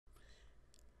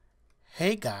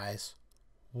Hey guys,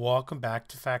 welcome back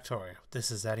to Factorio.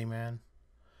 This is EddieMan.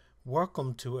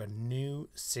 Welcome to a new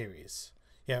series.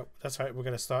 Yeah, that's right. We're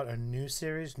going to start a new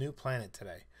series, new planet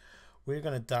today. We're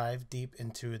going to dive deep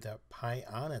into the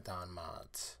Pyanodon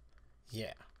mods.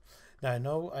 Yeah. Now I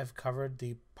know I've covered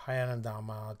the Pyanodon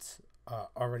mods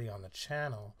already on the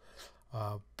channel,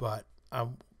 but I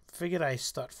figured I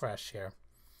start fresh here.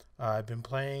 I've been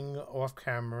playing off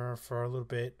camera for a little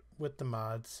bit with the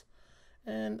mods,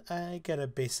 and I get a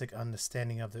basic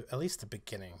understanding of at least the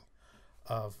beginning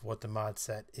of what the mod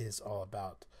set is all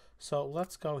about. So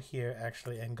let's go here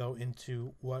actually and go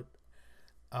into what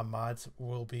mods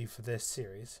will be for this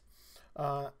series.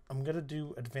 I'm gonna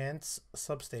do advanced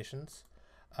substations.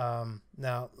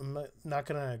 Now I'm not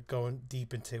gonna go in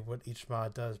deep into what each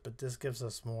mod does, but this gives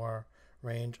us more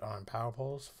range on power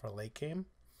poles for late game.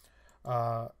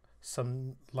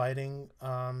 Some lighting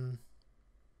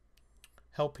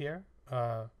help here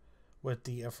with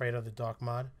the Afraid of the Dark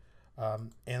mod.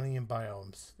 Alien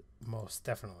biomes, most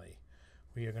definitely.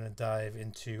 We are going to dive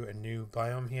into a new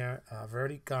biome here. I've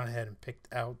already gone ahead and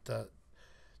picked out the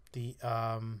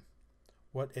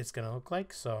what it's going to look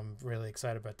like, so I'm really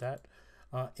excited about that.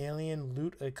 Alien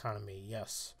loot economy,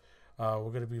 yes. We're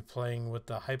going to be playing with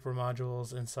the hyper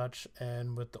modules and such,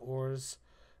 and with the ores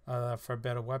for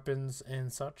better weapons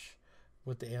and such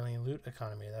with the alien loot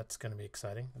economy. That's going to be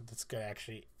exciting. That's going to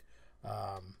actually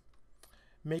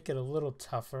make it a little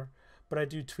tougher, but I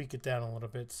do tweak it down a little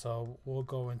bit, so we'll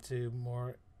go into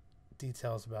more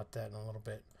details about that in a little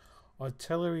bit.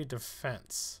 Artillery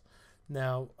defense.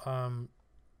 Now, I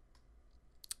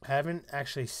haven't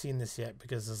actually seen this yet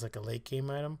because it's like a late game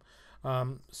item.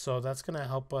 So that's going to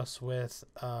help us with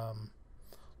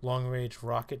long range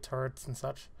rocket turrets and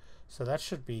such. So that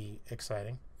should be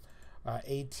exciting.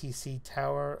 ATC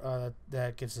tower,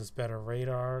 that gives us better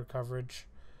radar coverage.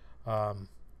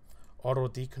 Auto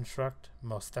deconstruct,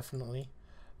 most definitely.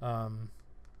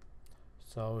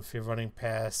 So if you're running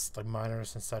past like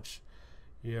miners and such,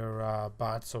 your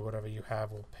bots or whatever you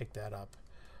have will pick that up.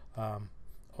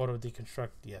 Auto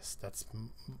deconstruct, yes, that's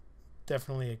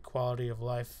definitely a quality of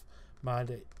life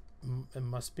mod. It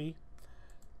must be.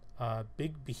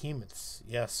 Big behemoths,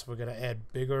 yes, we're gonna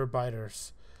add bigger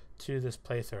biters to this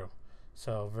playthrough,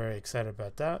 so very excited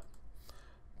about that.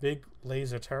 Big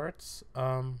laser turrets,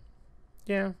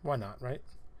 yeah, why not, right?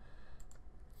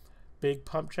 Big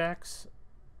pump jacks,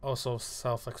 also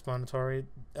self-explanatory.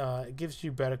 It gives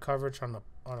you better coverage on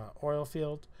an oil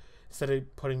field. Instead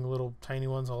of putting little tiny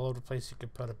ones all over the place, you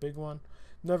could put a big one.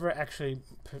 Never actually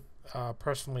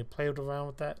personally played around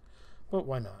with that, but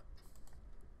why not?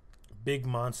 Big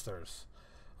monsters.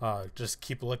 Just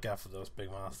keep a lookout for those big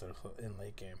monsters in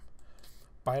late game.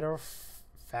 Biter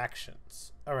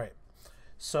factions. All right.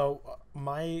 So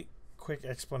my quick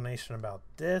explanation about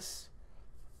this.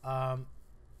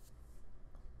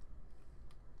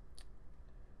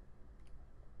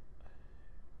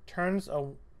 Turns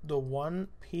the one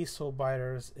peaceful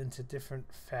biters into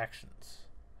different factions.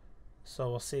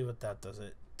 So we'll see what that does.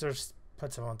 It just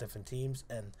puts them on different teams,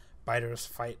 and biters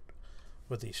fight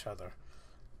with each other.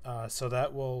 So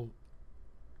that will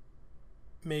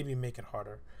maybe make it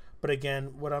harder. But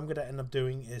again, what I'm going to end up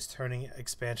doing is turning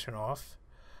expansion off,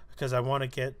 because I want to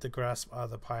get the grasp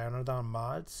of the Pyanodon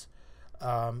mods.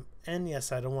 And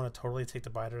yes, I don't want to totally take the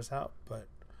biters out, but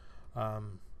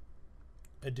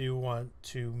I do want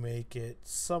to make it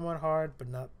somewhat hard, but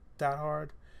not that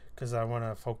hard, because I want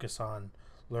to focus on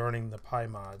learning the Py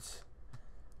mods.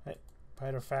 Right.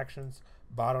 Biter factions,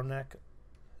 bottleneck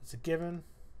is a given.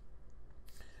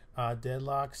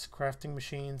 Deadlocks, crafting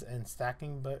machines, and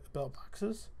stacking belt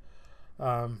boxes.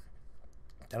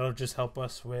 That'll just help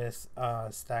us with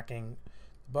stacking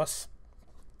the bus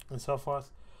and so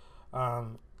forth.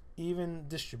 Even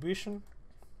distribution.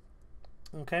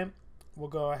 Okay, we'll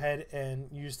go ahead and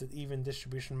use the even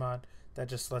distribution mod. That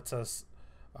just lets us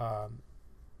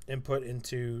input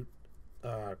into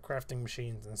crafting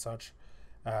machines and such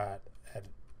at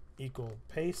equal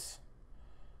pace.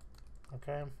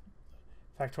 Okay.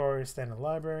 Factorio standard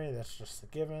library, that's just a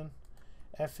given.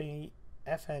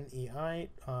 FNEI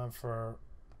for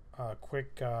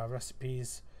quick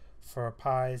recipes for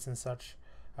pies and such,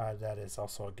 that is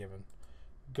also a given.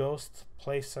 Ghost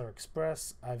Placer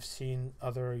Express, I've seen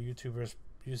other YouTubers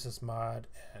use this mod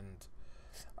and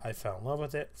I fell in love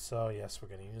with it, so yes, we're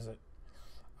going to use it.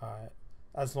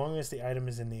 As long as the item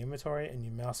is in the inventory and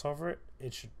you mouse over it,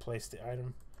 it should place the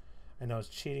item. I know it's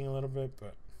cheating a little bit,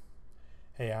 but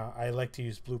hey, I like to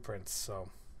use blueprints, so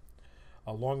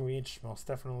a long reach, most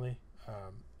definitely,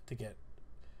 to get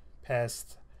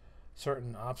past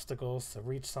certain obstacles to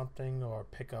reach something or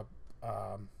pick up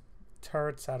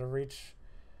turrets out of reach,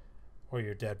 or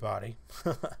your dead body.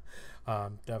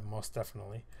 Most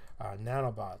definitely.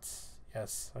 Nanobots.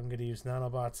 Yes, I'm going to use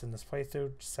nanobots in this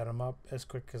playthrough. Set them up as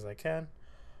quick as I can,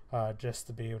 just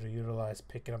to be able to utilize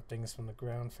picking up things from the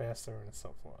ground faster and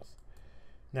so forth.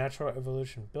 Natural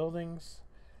evolution buildings.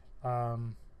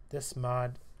 This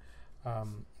mod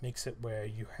makes it where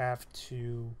you have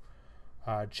to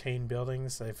chain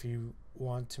buildings. If you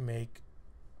want to make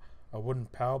a wooden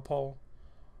power pole,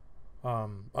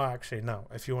 actually no,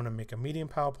 if you want to make a medium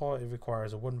power pole, it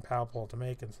requires a wooden power pole to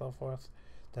make and so forth.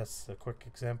 That's a quick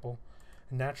example.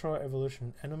 Natural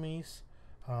evolution enemies.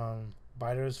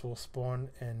 Biters will spawn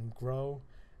and grow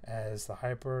as the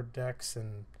hyperdex,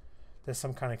 and there's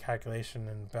some kind of calculation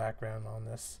in the background on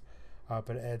this,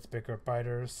 but it adds bigger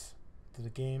biters to the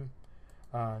game.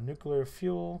 Nuclear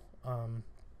fuel,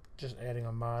 just adding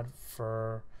a mod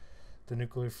for the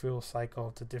nuclear fuel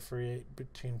cycle to differentiate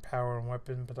between power and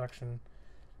weapon production.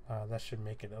 That should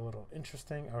make it a little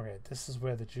interesting. Okay, this is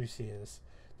where the juice is.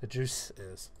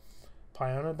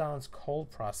 Pyanodon's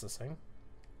cold processing,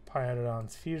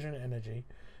 Pyanodon's fusion energy.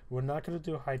 We're not going to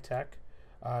do high tech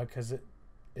because it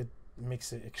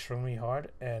makes it extremely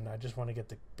hard, and I just want to get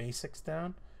the basics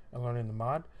down and learning the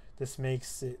mod. This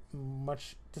makes a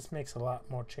lot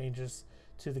more changes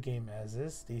to the game as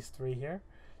is, these three here.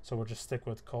 So we'll just stick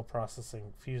with cold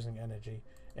processing, fusing energy,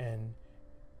 and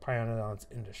Pyanodon's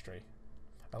industry.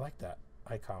 I like that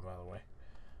icon, by the way.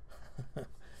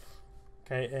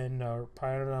 Okay, and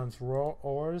Pyanodon's raw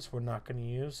ores we're not going to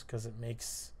use because it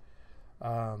makes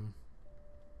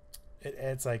it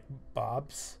adds like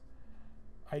Bob's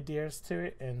ideas to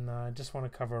it, and I just want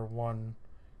to cover one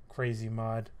crazy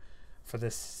mod for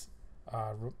this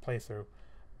playthrough.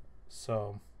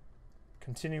 So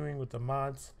continuing with the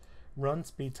mods, run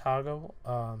speed toggle.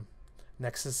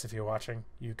 Nexus, if you're watching,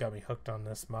 you got me hooked on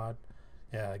this mod.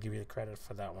 Yeah, I'll give you the credit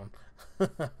for that one.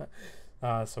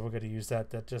 So we're going to use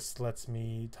that. That just lets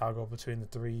me toggle between the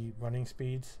 3 running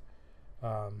speeds.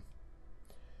 So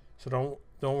don't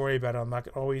worry about it. I'm not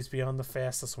going to always be on the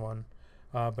fastest one,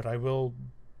 but I will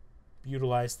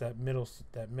utilize that middle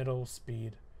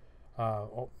speed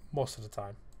most of the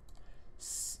time.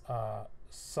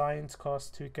 Science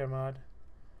cost tweaker mod.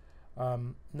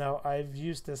 Now I've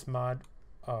used this mod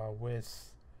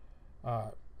with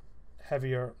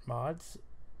heavier mods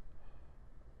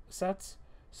sets,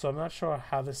 so I'm not sure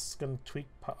how this is going to tweak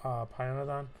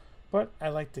Pyanodon, but I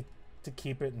like to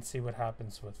keep it and see what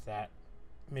happens with that.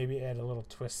 Maybe add a little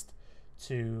twist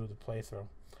to the playthrough.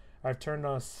 I've turned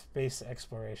on space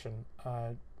exploration.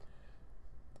 I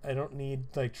don't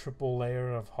need like triple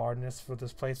layer of hardness for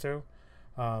this playthrough,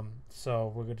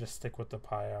 so we're gonna just stick with the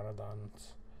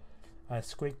Pyanodons.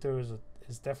 Squeak through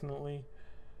is definitely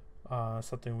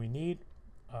something we need.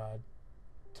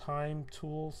 Time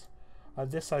tools.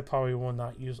 This I probably will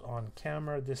not use on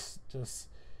camera. This just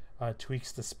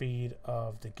tweaks the speed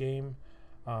of the game.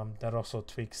 That also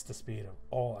tweaks the speed of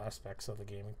all aspects of the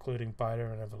game, including biter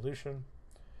and evolution.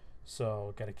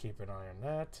 So got to keep an eye on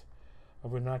that.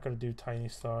 We're not going to do tiny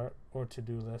start or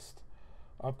to-do list.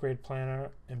 Upgrade planner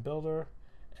and builder,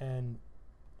 and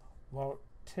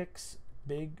Ticks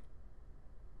big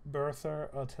Bertha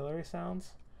artillery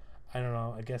sounds. I don't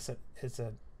know. I guess it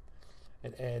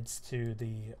adds to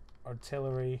the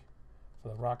artillery for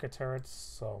the rocket turrets,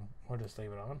 so we'll just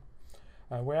leave it on.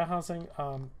 Warehousing.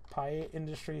 Pi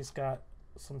Industries got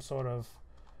some sort of,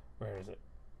 where is it?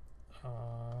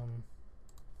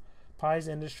 Pi's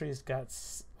Industries got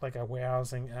like a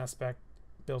warehousing aspect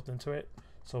built into it,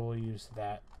 so we'll use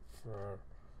that for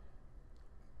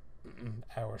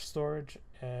our storage,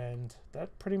 and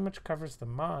that pretty much covers the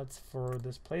mods for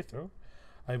this playthrough.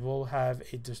 I will have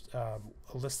a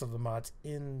list of the mods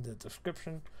in the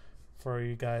description for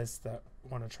you guys that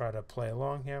want to try to play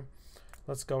along here.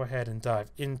 Let's go ahead and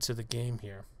dive into the game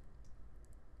here.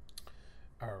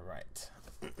 Alright.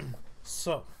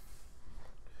 So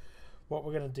what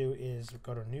we're going to do is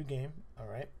go to new game.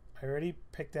 Alright. I already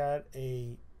picked out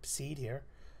a seed here.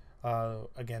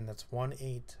 Again, that's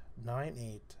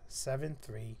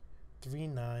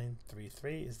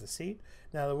 1898733933 is the seed.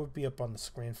 Now that would be up on the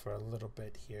screen for a little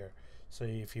bit here, so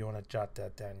if you want to jot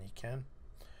that down, you can.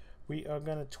 We are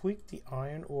going to tweak the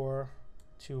iron ore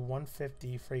to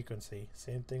 150 frequency.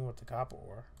 Same thing with the copper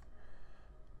ore.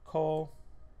 Coal,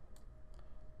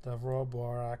 the raw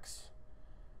borax,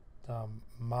 the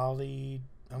moly.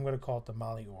 I'm going to call it the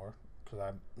moly ore because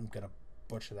I'm going to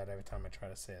butcher that every time I try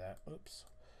to say that. Oops.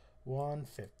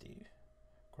 150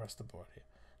 across the board here.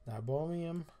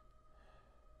 Niobium,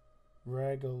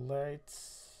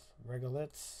 regoliths,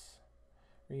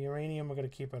 uranium we're going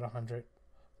to keep at 100.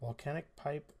 Volcanic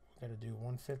pipe got to do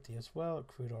 150 as well.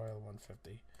 Crude oil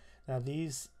 150. Now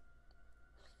these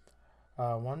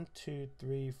 1, 2,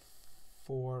 3,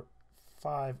 4,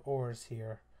 5 ores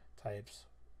here types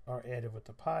are added with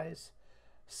the pies.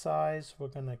 Size we're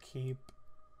gonna keep.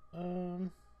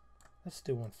 Let's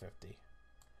do 150.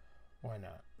 Why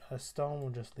not? A stone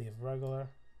we'll just leave regular,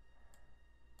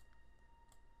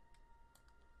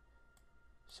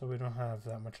 so we don't have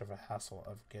that much of a hassle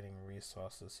of getting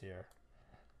resources here.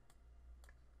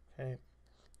 Okay,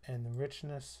 and the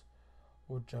richness,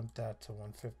 we'll jump that to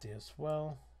 150 as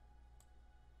well.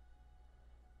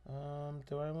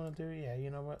 Do I want to do? Yeah, you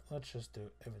know what? Let's just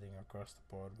do everything across the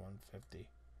board 150.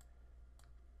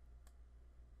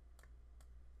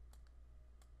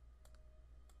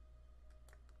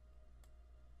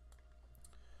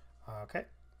 Okay,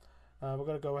 we're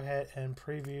going to go ahead and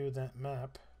preview that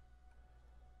map.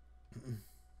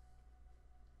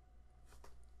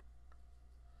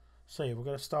 So yeah, we're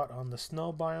going to start on the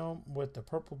snow biome with the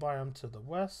purple biome to the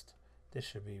west. This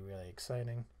should be really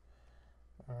exciting.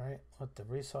 Alright, let the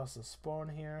resources spawn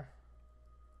here.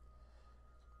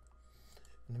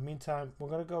 In the meantime, we're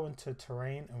going to go into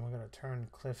terrain and we're going to turn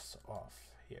cliffs off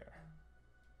here.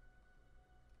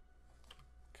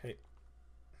 Okay.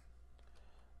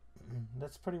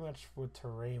 That's pretty much with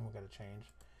terrain we're going to change.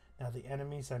 Now the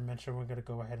enemies I mentioned, we're going to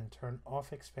go ahead and turn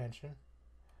off expansion.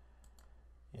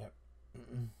 Yep.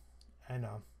 I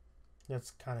know.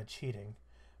 That's kind of cheating.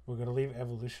 We're going to leave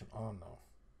evolution on though.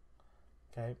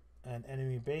 Okay. And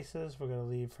enemy bases, we're going to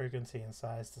leave frequency and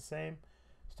size the same.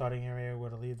 Starting area, we're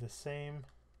going to leave the same.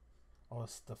 Or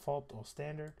default or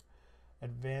standard.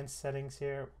 Advanced settings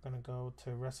here, we're going to go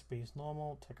to recipes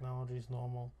normal, technologies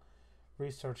normal.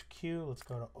 Research queue, let's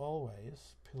go to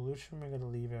always. Pollution, we're going to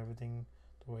leave everything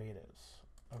the way it is.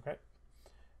 Okay.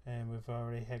 And we've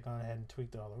already gone ahead and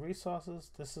tweaked all the resources.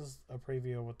 This is a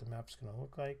preview of what the map's going to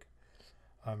look like.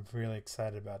 I'm really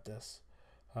excited about this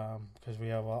because we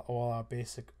have all our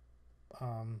basic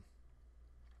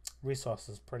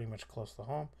resources pretty much close to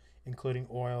home, including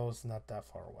oils not that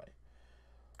far away.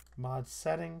 Mod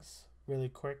settings, really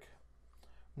quick.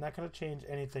 I'm not going to change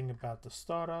anything about the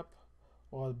startup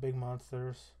or the big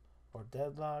monsters or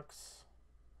deadlocks.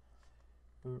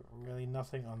 Really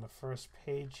nothing on the first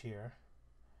page here.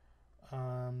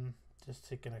 Just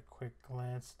taking a quick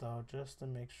glance though, just to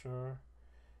make sure.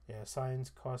 Yeah, science,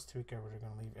 cost tweaker, we're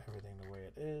going to leave everything the way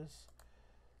it is.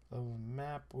 The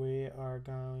map, we are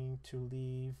going to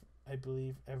leave, I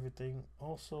believe, everything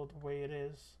also the way it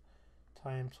is.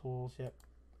 Time tools, yep.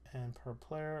 And per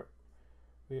player,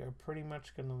 we are pretty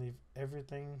much going to leave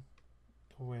everything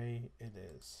the way it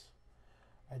is.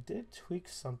 I did tweak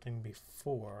something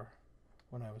before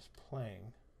when I was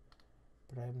playing,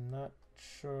 but I'm not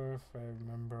sure if I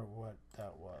remember what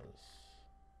that was.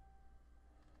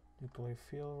 Nuclear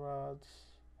fuel rods,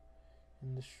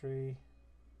 industry.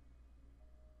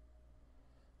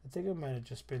 I think it might have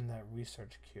just been that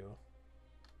research queue.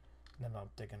 Now I'm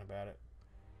thinking about it.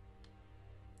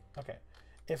 Okay.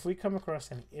 If we come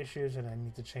across any issues and I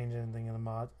need to change anything in the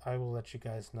mod, I will let you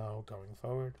guys know going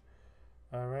forward.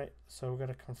 Alright, so we're going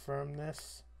to confirm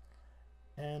this.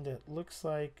 And it looks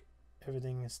like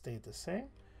everything has stayed the same.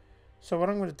 So what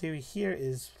I'm going to do here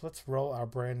is let's roll our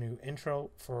brand new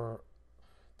intro for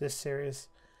this series.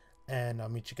 And I'll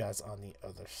meet you guys on the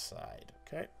other side.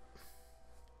 Okay.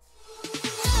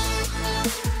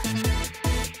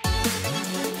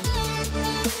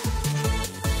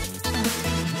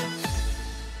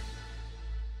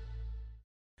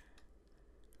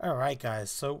 Alright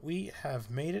guys, so we have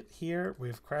made it here.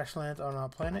 We've crash landed on our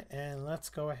planet, and let's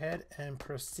go ahead and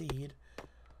proceed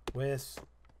with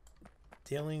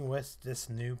dealing with this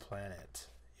new planet.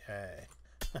 Yay.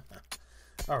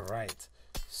 Alright,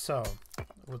 so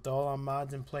with all our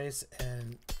mods in place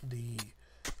and the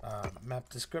map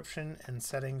description and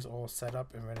settings all set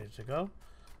up and ready to go,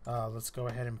 let's go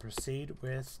ahead and proceed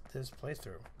with this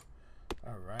playthrough.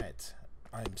 Alright,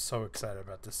 I'm so excited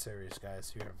about this series,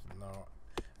 guys. You have no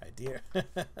idea.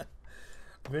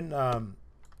 I've been,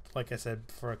 like I said,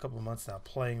 for a couple of months now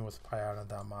playing with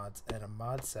Pyanodon mods and a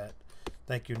mod set.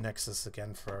 Thank you, Nexus,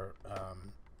 again for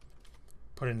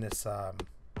putting this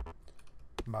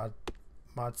mod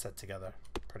set together.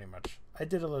 Pretty much, I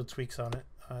did a little tweaks on it.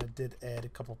 I did add a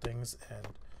couple things, and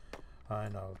I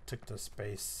know took the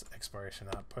space exploration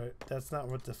out, but that's not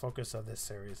what the focus of this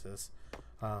series is.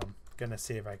 Gonna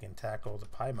see if I can tackle the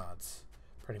Pi mods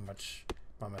pretty much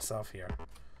by myself here.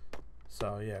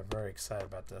 So yeah, very excited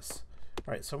about this.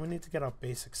 Alright, so we need to get our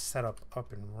basic setup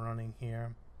up and running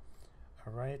here.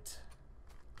 Alright.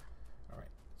 Alright,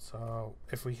 so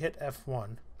if we hit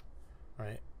F1,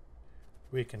 right,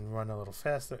 we can run a little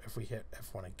faster. If we hit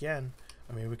F1 again,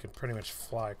 I mean, we can pretty much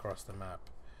fly across the map.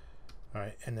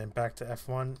 Alright, and then back to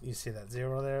F1, you see that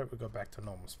 0 there? We go back to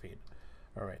normal speed.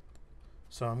 Alright,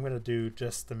 so I'm going to do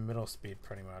just the middle speed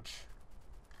pretty much.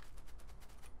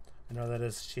 I know that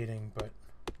is cheating, but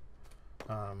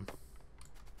I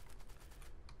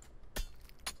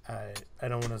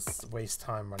don't want to waste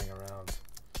time running around.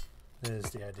 This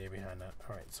is the idea behind that.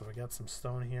 Alright, so we got some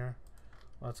stone here.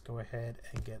 Let's go ahead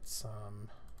and get some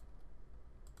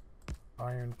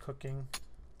iron cooking.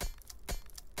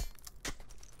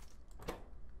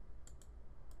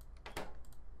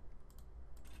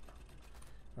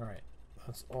 Alright,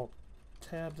 let's alt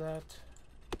tab that.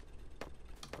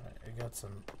 Alright, I got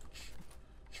some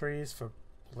trees for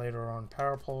later on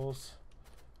power poles.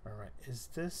 Alright, is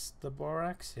this the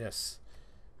borax? Yes,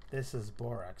 this is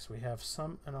borax. We have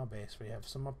some in our base, we have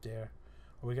some up there.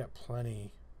 We got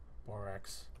plenty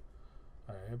borax.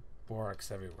 Alright,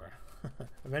 borax everywhere.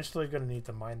 Eventually going to need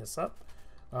to mine this up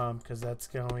because that's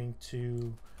going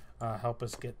to help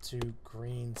us get to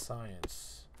green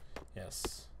science.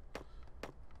 Yes.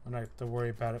 I don't have to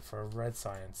worry about it for red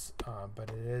science, but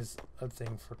it is a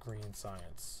thing for green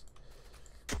science.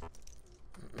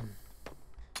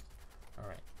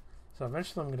 Alright, so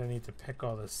eventually I'm going to need to pick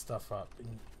all this stuff up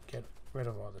and get rid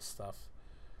of all this stuff.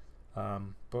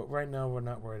 But right now we're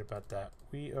not worried about that.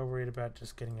 We are worried about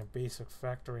just getting a basic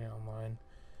factory online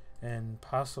and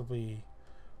possibly,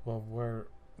 well, we're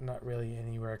not really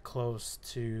anywhere close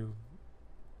to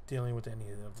dealing with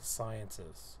any of the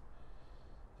sciences.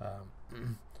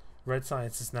 Red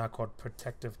science is now called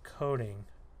protective coating.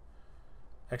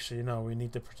 Actually, no, we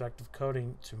need the protective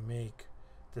coating to make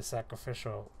the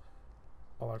sacrificial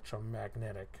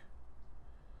electromagnetic,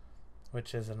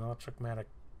 which is an electromagnetic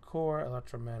core,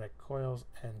 electromagnetic coils,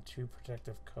 and 2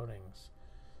 protective coatings.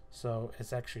 So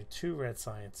it's actually 2 red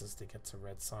sciences to get to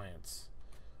red science.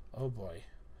 Oh boy.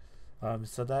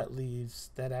 So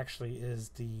that actually is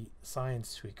the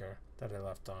science tweaker that I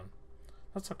left on.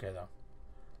 That's okay though.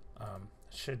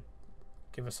 Should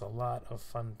give us a lot of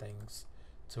fun things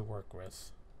to work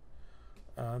with.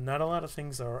 Not a lot of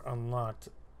things are unlocked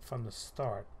from the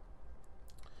start,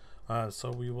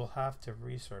 so we will have to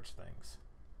research things.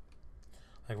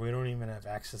 Like, we don't even have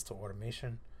access to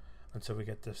automation until we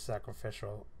get the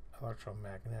sacrificial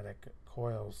electromagnetic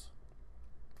coils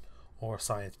or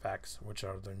science packs, which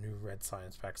are the new red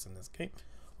science packs in this game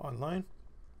online.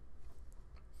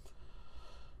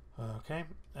 Okay,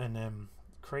 and then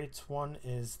crates 1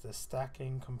 is the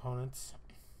stacking components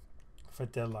for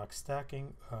deadlock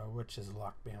stacking, which is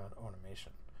locked behind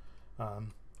automation.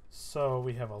 So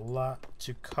we have a lot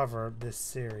to cover this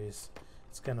series.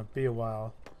 It's gonna be a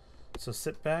while, so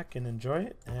sit back and enjoy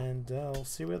it, and we'll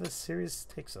see where this series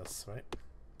takes us. Right?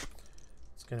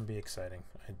 It's gonna be exciting.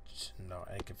 I know,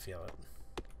 I can feel it.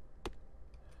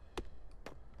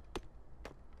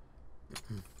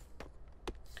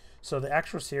 So the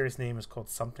actual series name is called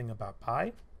Something About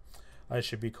Pi. It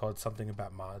should be called Something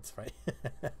About Mods, right?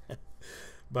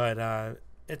 But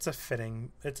it's a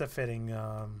fitting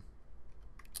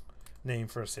name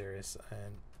for a series,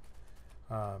 and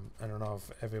I don't know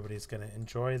if everybody's gonna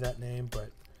enjoy that name,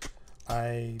 but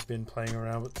I've been playing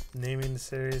around with naming the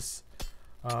series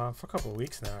for a couple of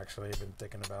weeks now. Actually, I've been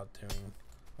thinking about doing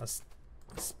a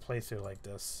playthrough like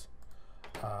this.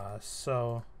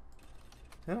 So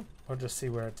yeah, we'll just see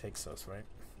where it takes us, right?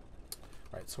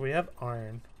 Right, so we have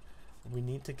iron. We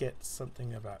need to get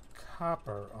something about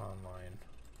copper online.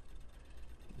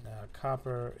 Now,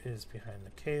 copper is behind the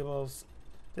cables.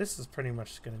 This is pretty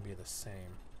much going to be the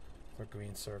same for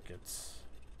green circuits.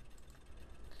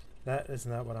 That is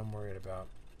not what I'm worried about.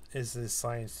 Is this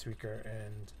science tweaker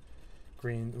and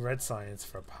red science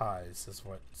for pies is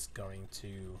what's going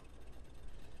to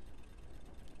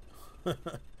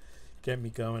get me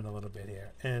going a little bit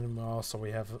here. And also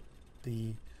we have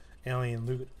the alien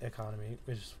loot economy,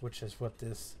 which is what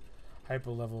this hyper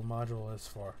level module is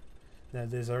for. Now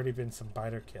there's already been some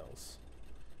biter kills,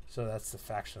 so that's the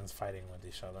factions fighting with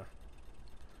each other,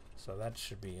 so that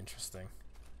should be interesting.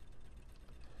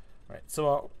 Right, so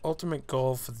our ultimate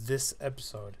goal for this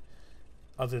episode,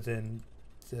 other than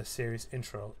the series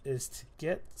intro, is to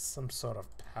get some sort of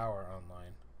power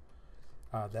online.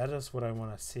 That is what I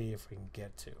want to see if we can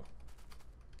get to.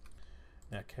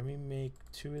 Now, can we make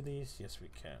 2 of these? Yes, we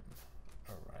can.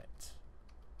 Alright.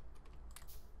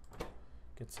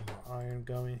 Get some more iron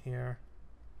going here.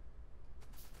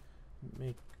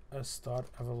 Make a start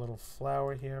of a little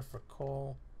flower here for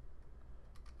coal.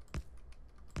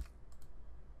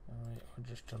 Alright, I'll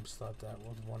just jump start that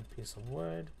with 1 piece of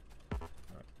wood.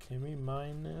 Alright, can we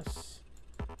mine this?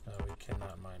 No, we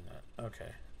cannot mine that.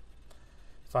 Okay.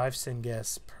 5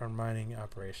 syngas per mining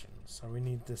operation. So we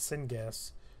need the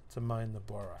syngas to mine the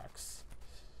borax.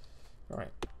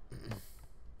 Alright.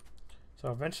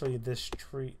 So eventually this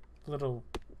little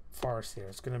forest here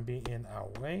is going to be in our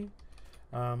way.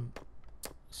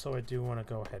 So I do want to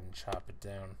go ahead and chop it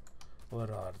down a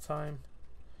little at a time,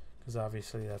 because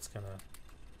obviously that's going to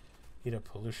eat up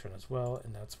pollution as well,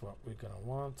 and that's what we're going to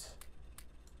want.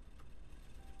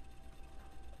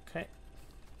 Okay.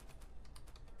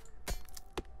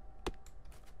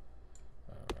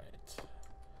 Alright.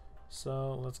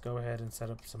 So let's go ahead and set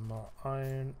up some more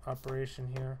iron operation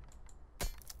here.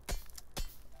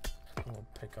 We'll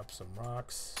pick up some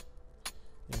rocks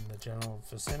in the general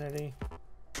vicinity.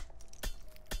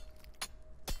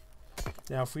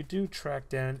 Now, if we do track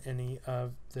down any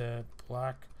of the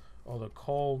black or the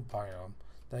coal biome,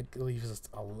 that leaves us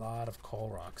a lot of coal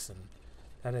rocks,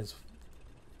 and it's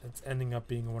ending up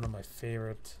being one of my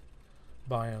favorite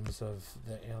biomes of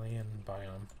the alien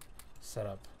biome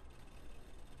setup.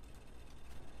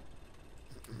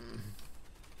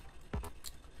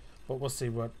 But we'll see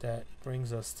what that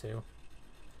brings us to.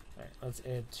 Alright, let's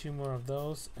add 2 more of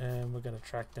those, and we're going to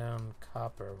track down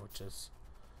copper, which is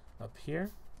up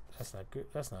here. That's not good.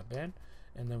 That's not bad.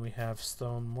 And then we have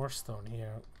stone, more stone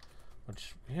here,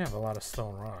 which we have a lot of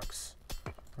stone rocks.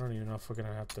 I don't even know if we're going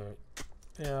to have to...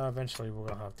 Yeah, eventually we're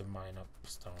going to have to mine up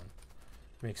stone,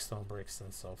 make stone bricks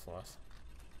and so forth.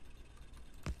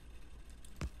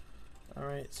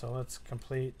 Alright, so let's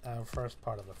complete our first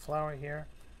part of the flour here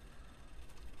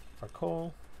for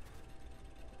coal.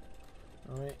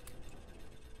 Alright.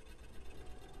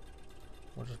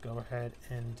 We'll just go ahead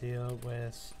and deal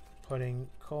with putting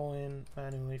coal in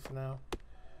manually for now.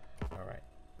 Alright.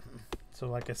 So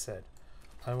like I said,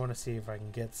 I want to see if I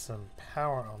can get some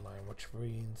power online, which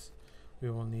means we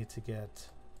will need to get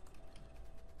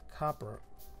copper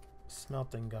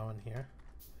smelting going here.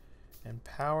 And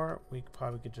power, we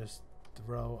probably could just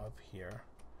throw up here.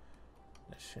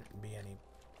 There shouldn't be any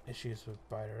issues with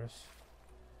biters.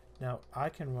 Now, I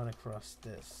can run across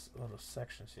this little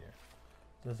sections here.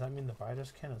 Does that mean the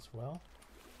biters can as well?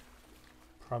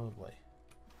 Probably.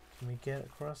 Can we get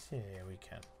across here? Yeah, we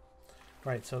can.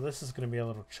 Right, so this is going to be a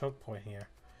little choke point here.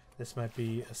 This might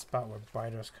be a spot where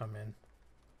biters come in.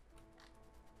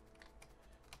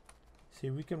 See,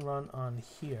 we can run on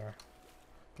here,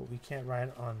 but we can't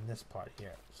ride on this part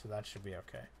here, so that should be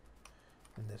okay.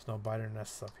 And there's no biter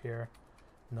nests up here.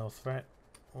 No threat.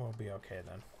 We'll be okay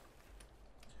then.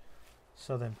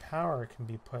 So then power can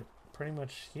be put pretty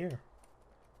much here,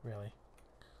 really.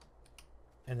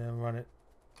 And then run it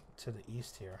to the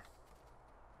east here.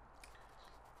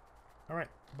 Alright,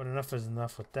 but enough is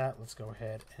enough with that. Let's go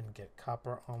ahead and get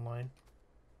copper online.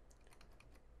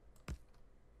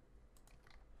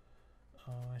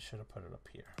 Oh, I should have put it up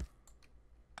here.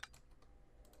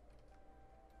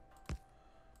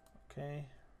 Okay.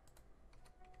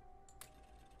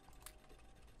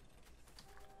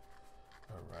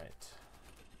 Alright.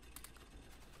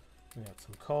 We got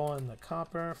some coal and the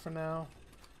copper for now.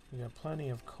 We got plenty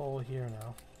of coal here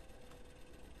now.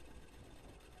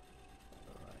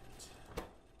 Alright.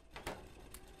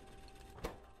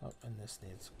 Oh, and this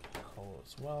needs coal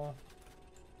as well.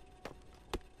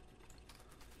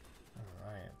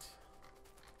 Alright.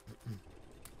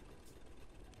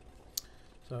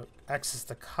 So access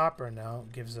to copper now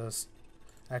gives us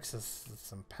access to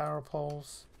some power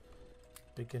poles.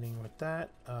 Beginning with that,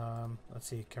 let's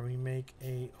see, can we make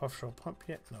a offshore pump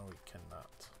yet? No, we cannot.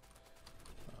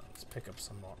 Let's pick up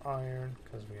some more iron,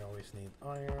 because we always need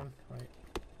iron, right?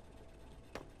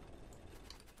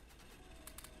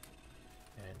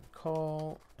 And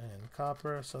coal and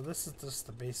copper. So this is just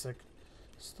the basic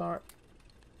start.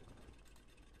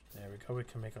 There we go. We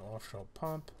can make an offshore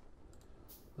pump.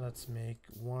 Let's make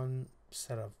 1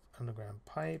 set of underground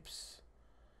pipes.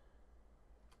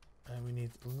 And we need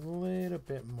a little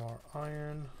bit more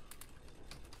iron.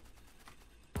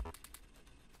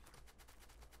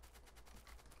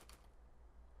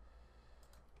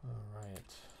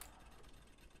 Alright.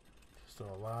 Just throw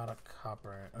a lot of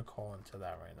copper and coal into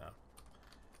that right now.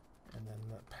 And then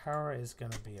the power is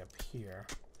going to be up here,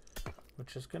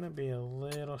 which is going to be a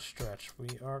little stretch.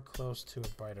 We are close to a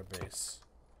biter base.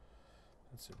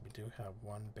 That's it. We do have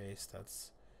 1 base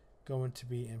that's going to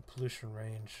be in pollution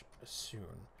range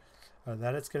soon.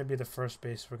 That is going to be the first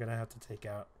base we're going to have to take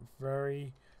out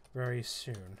very, very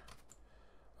soon.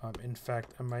 In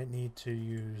fact, I might need to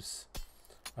use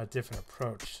a different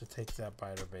approach to take that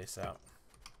biter base out.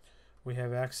 We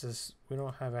have access. We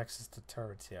don't have access to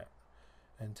turrets yet,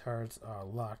 and turrets are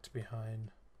locked behind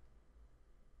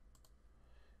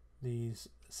these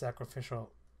sacrificial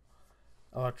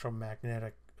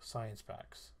electromagnetic science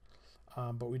packs.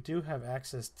 But we do have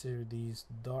access to these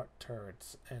dart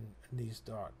turrets and these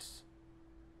darts.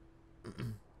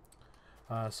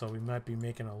 So we might be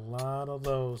making a lot of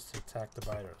those to attack the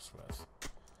biters with.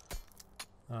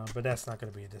 But that's not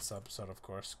going to be this episode, of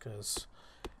course, because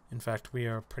in fact we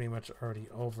are pretty much already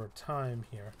over time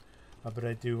here. But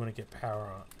I do want to get power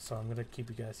on, so I'm going to keep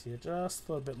you guys here just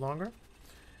a little bit longer,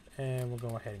 and we'll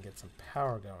go ahead and get some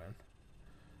power going.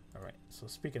 Alright, so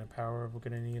speaking of power, we're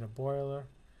going to need a boiler,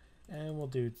 and we'll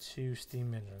do 2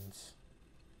 steam engines.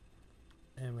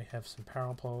 And we have some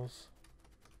power poles.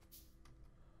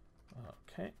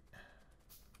 Okay.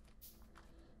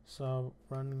 So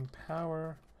running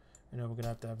power, we're going to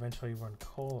have to eventually run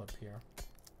coal up here.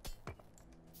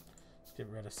 Let's get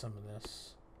rid of some of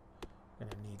this. We're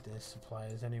going to need these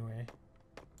supplies anyway.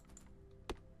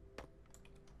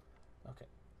 Okay.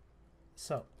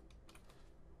 So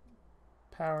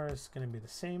power is going to be the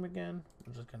same again.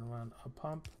 We're just going to run a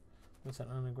pump with an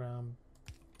underground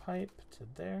pipe to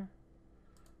there.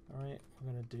 Alright,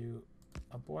 we're going to do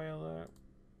a boiler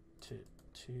to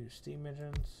 2 steam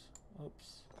engines.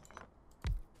 Oops.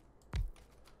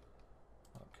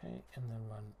 Okay, and then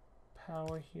run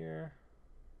power here.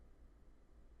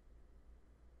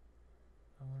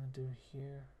 I want to do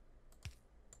here.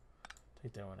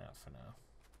 Take that one out for now.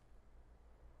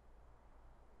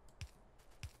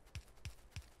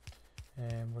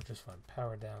 And we'll just run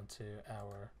power down to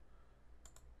our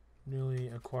newly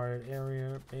acquired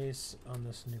area base on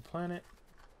this new planet.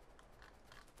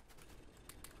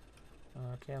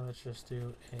 Okay, let's just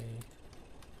do a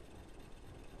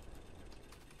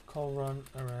coal run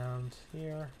around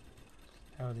here.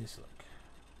 How do these look?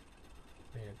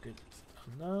 We are good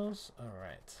on those.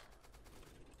 Alright.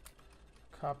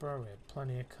 Copper, we have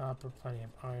plenty of copper, plenty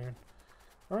of iron.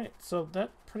 Alright, so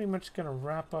that's pretty much going to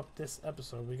wrap up this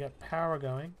episode. We got power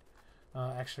going.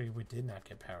 Actually, we did not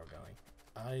get power going.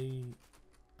 I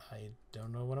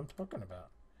don't know what I'm talking about.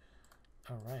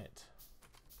 Alright.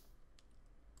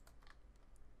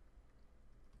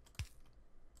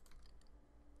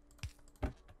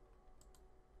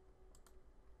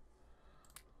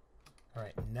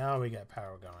 Alright, now we got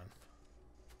power going.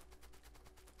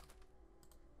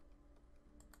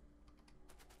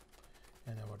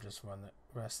 And then we'll just run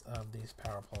the rest of these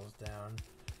power poles down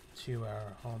to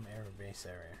our home air base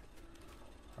area.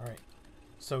 Alright,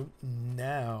 so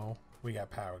now we got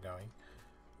power going.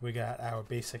 We got our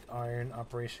basic iron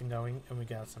operation going, and we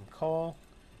got some coal.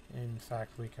 In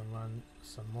fact, we can run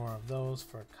some more of those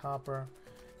for copper.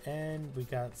 And we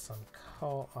got some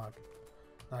coal,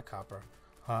 not copper,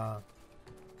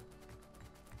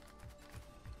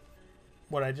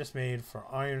 what I just made for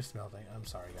iron smelting. I'm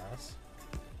sorry, guys.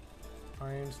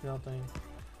 Iron smelting.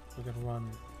 We're gonna run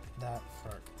that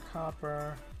for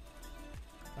copper.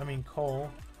 I mean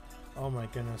coal. Oh my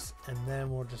goodness. And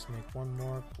then we'll just make one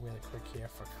more really quick here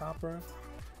for copper.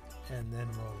 And then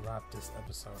we'll wrap this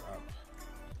episode up.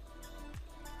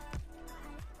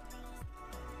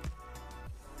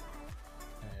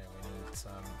 And we need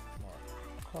some more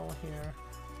coal here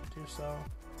to do so.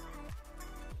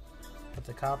 Put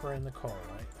the copper in the coal,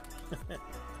 right?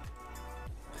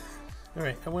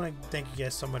 Alright, I want to thank you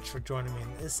guys so much for joining me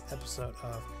in this episode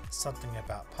of Something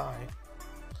About Pie.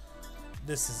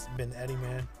 This has been Eddie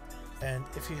Man, and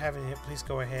if you haven't yet, please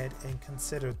go ahead and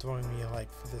consider throwing me a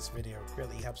like for this video. It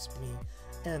really helps me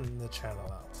and the channel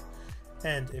out.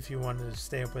 And if you want to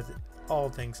stay up with all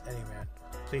things Eddie Man,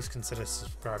 please consider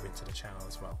subscribing to the channel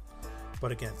as well.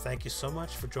 But again, thank you so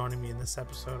much for joining me in this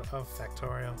episode of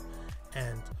Factorio,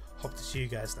 and hope to see you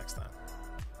guys next time.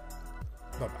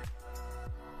 Bye-bye.